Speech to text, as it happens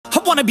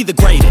wanna be the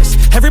greatest.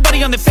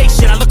 Everybody on the fake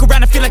shit, I look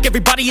around and feel like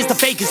everybody is the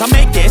fakest. I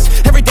make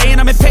this every day and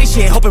I'm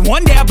impatient, hoping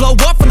one day I blow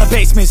up from the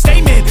basement.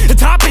 Statement, the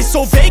top is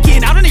so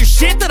vacant, I don't hear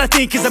shit that I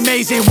think is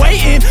amazing.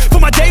 Waiting for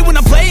my day when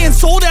I'm playing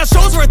sold out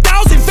shows for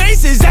 1,000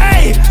 faces.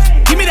 Hey,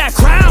 give me that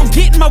crown,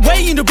 get in my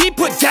way and to be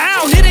put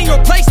down. It ain't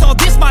your place, no,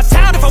 this my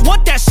town. If I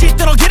want that shit,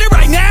 then I'll get it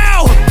right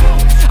now.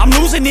 I'm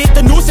losing it,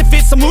 the noose it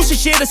fits, some losing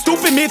shit, a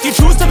stupid myth. You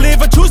choose to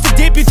live or choose to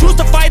dip, you choose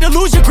to fight or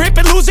lose your grip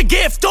and lose a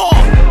gift.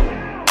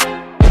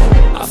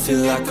 I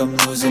feel like I'm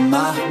losing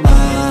my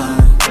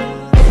mind.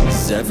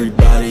 Is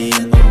everybody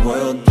in the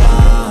world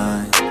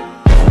blind?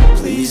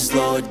 Please,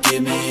 Lord,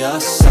 give me a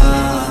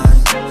sign,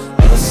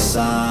 a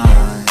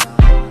sign.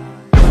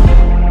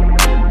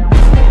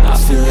 I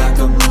feel like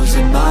I'm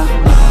losing my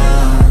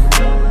mind.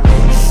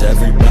 Is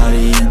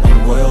everybody in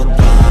the world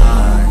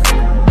blind?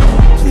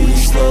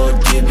 Please,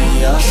 Lord, give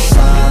me a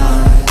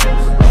sign,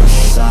 a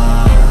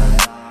sign.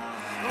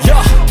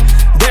 Yeah.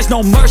 There's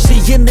no mercy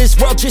in this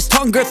world, just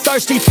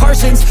hunger-thirsty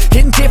persons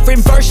in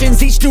different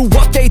versions. Each new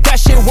update, that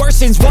shit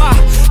worsens. Why?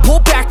 Pull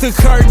back the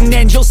curtain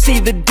and you'll see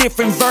the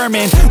different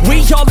vermin.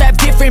 We all have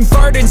different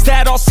burdens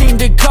that all seem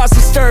to cause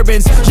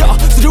disturbance. Yo,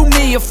 so do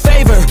me a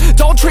favor,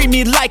 don't treat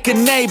me like a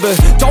neighbor.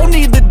 Don't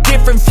need the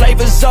different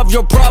flavors of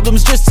your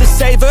problems just to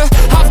savor.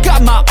 I've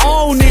got my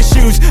own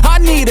issues, I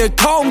need a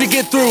comb to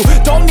get through.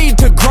 Don't need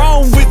to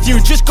groan with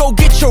you, just go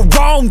get your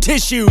own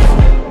tissue.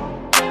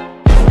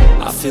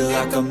 I feel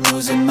like I'm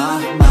losing my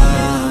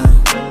mind.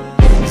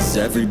 Is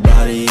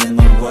everybody in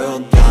the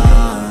world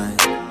blind?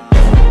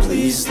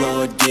 Please,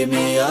 Lord, give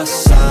me a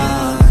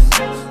sign,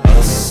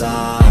 a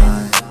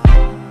sign.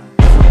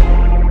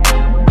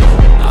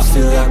 I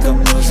feel like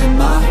I'm losing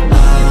my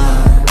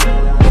mind.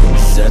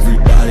 Is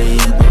everybody in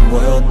the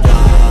world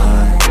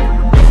blind?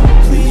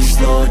 Please,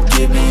 Lord,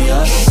 give me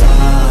a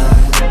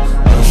sign,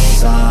 a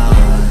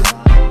sign.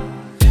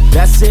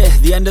 That's it,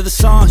 the end of the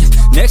song.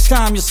 Next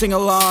time you'll sing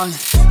along.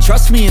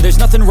 Trust me, there's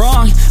nothing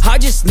wrong, I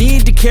just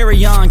need to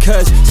carry on.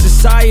 Cause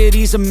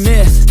society's a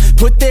myth,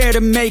 put there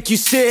to make you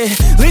sit.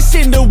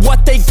 Listen to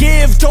what they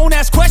give, don't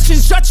ask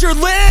questions, shut your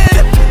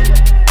lid.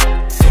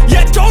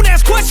 Yeah, don't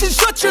ask questions,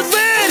 shut your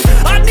lid.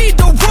 I need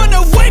to run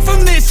away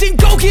from this and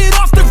go get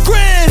off the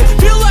grid.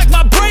 Feel like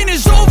my brain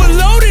is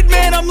overloaded,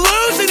 man, I'm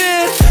losing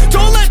it.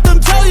 Don't let them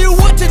tell you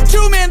what to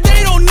do, man,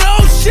 they don't know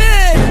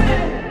shit.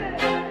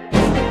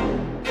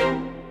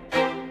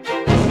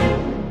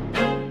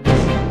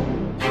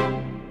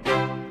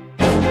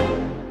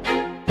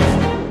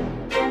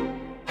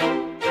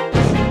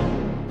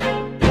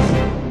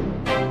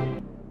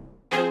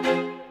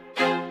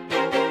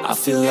 I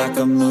feel like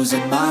I'm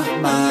losing my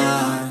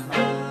mind.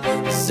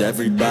 Is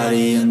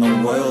everybody in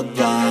the world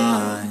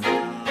blind?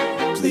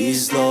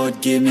 Please,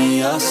 Lord, give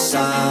me a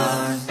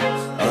sign,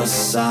 a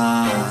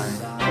sign.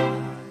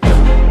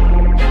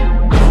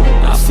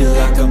 I feel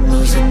like I'm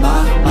losing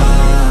my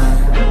mind.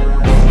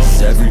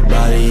 Is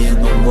everybody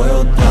in the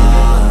world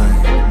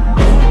blind?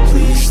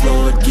 Please,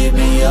 Lord, give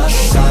me a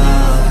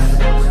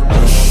sign,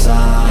 a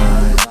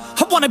sign.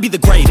 I wanna be the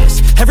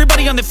greatest.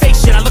 Everybody on the fake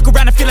shit, I look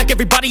around and feel like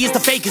everybody is the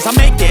fakest. I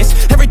make this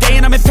every day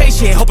and I'm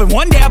impatient, hoping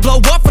one day I blow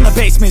up from the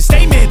basement.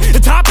 Statement, the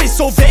top is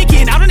so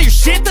vacant, I don't hear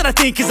shit that I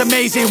think is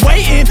amazing.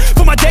 Waiting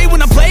for my day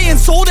when I'm playing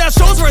sold out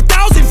shows for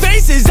 1,000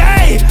 faces.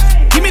 Hey,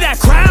 give me that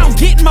crown,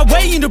 get in my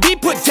way and to be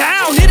put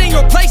down. It ain't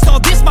your place, no,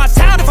 this my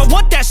town. If I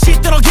want that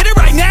shit, then I'll get it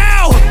right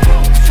now.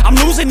 I'm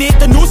losing it,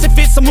 the noose it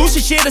fits, some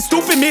losing shit, a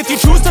stupid myth. You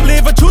choose to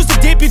live or choose to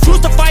dip, you choose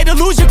to fight or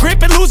lose your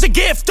grip and lose a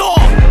gift.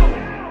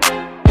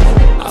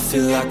 I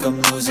feel like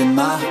I'm losing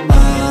my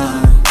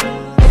mind.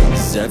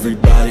 Is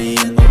everybody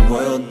in the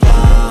world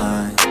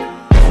blind?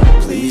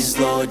 Please,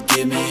 Lord,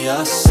 give me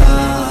a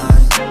sign,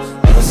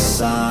 a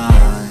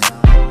sign.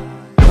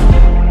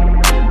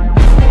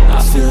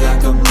 I feel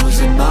like I'm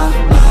losing my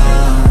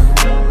mind.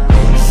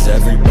 Is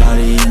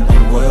everybody in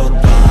the world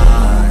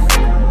blind?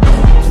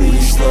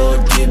 Please,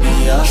 Lord, give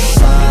me a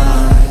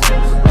sign,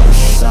 a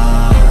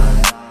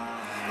sign.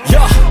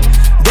 Yeah.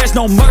 There's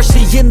no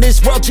mercy in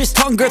this world, just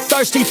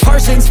hunger-thirsty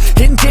persons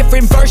in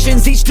different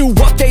versions. Each new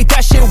update,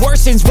 that shit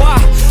worsens. Why?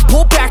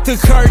 Pull back the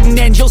curtain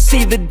and you'll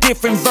see the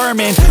different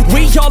vermin.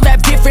 We all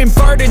have different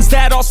burdens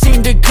that all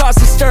seem to cause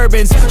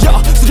disturbance.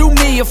 Yo, so do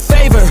me a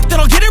favor,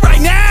 then I'll get it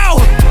right now.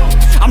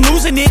 I'm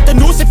losing it, the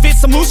noose it fits,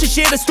 some losing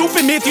shit, a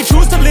stupid myth. You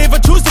choose to live or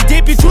choose to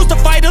dip, you choose to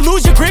fight or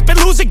lose your grip and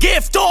lose a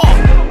gift.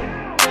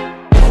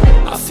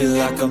 I feel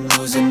like I'm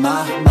losing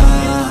my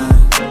mind.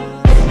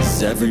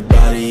 Is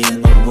everybody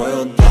in the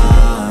world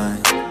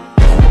blind?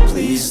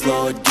 Please,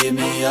 Lord, give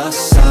me a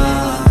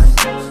sign,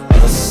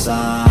 a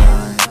sign.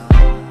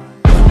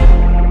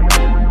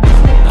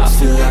 I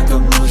feel like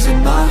I'm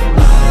losing my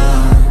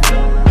mind.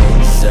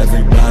 Is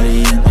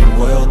everybody in the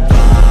world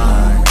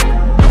blind?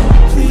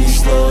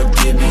 Please, Lord,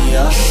 give me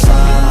a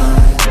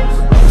sign,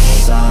 a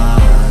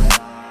sign.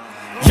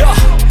 Yeah.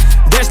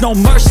 there's no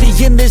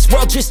mercy in this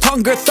world, just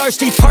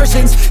hunger-thirsty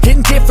persons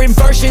in different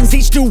versions,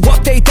 each new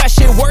update, that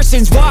shit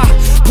worsens. Why?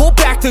 Pull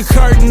back the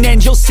curtain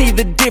and you'll see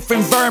the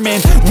different vermin.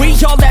 We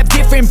all have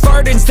different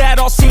burdens that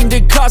all seem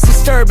to cause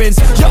disturbance.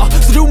 Yo,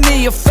 so do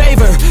me a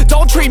favor,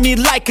 don't treat me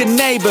like a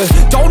neighbor.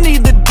 Don't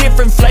need the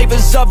different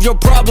flavors of your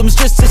problems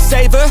just to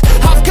savor.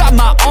 I've got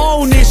my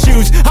own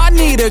issues, I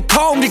need a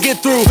comb to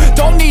get through.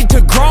 Don't need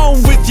to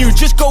groan with you,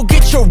 just go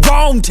get your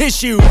own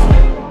tissue.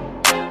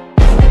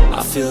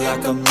 I feel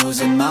like I'm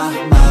losing my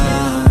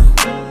mind.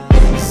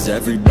 Is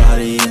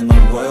everybody in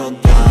the world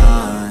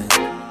blind?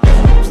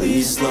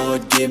 Please,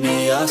 Lord, give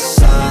me a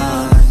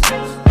sign,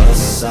 a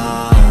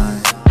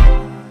sign.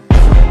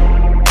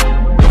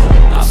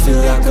 I feel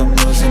like I'm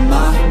losing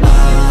my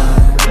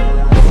mind.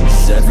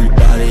 Is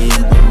everybody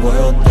in the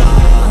world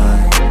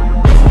blind?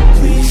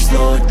 Please,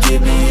 Lord,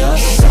 give me a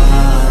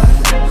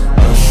sign,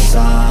 a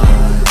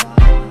sign.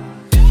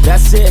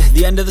 That's it,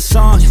 the end of the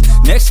song.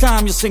 Next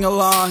time you'll sing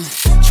along.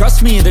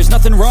 Trust me, there's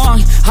nothing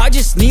wrong, I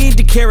just need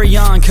to carry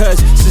on. Cause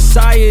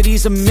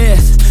society's a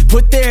myth,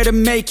 put there to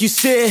make you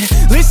sit.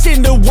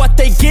 Listen to what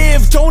they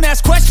give, don't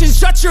ask questions,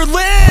 shut your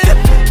lid.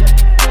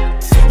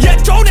 Yeah,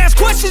 don't ask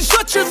questions,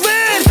 shut your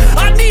lid.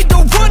 I need to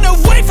run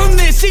away from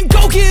this and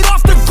go get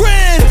off the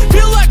grid.